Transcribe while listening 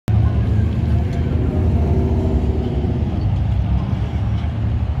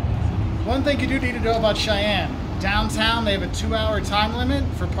one thing you do need to know about Cheyenne. Downtown, they have a 2-hour time limit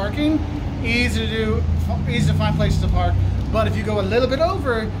for parking. Easy to find places to park. But if you go a little bit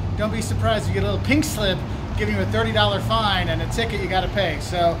over, don't be surprised. You get a little pink slip giving you a $30 fine and a ticket you got to pay.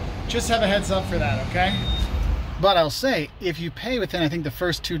 So just have a heads up for that, okay? But I'll say, if you pay within, I think, the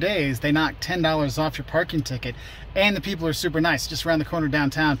first 2 days, they knock $10 off your parking ticket. And the people are super nice. Just around the corner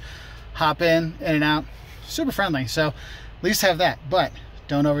downtown. Hop in and out. Super friendly. So at least have that. But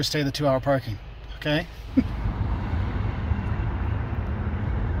don't overstay the 2-hour parking, okay?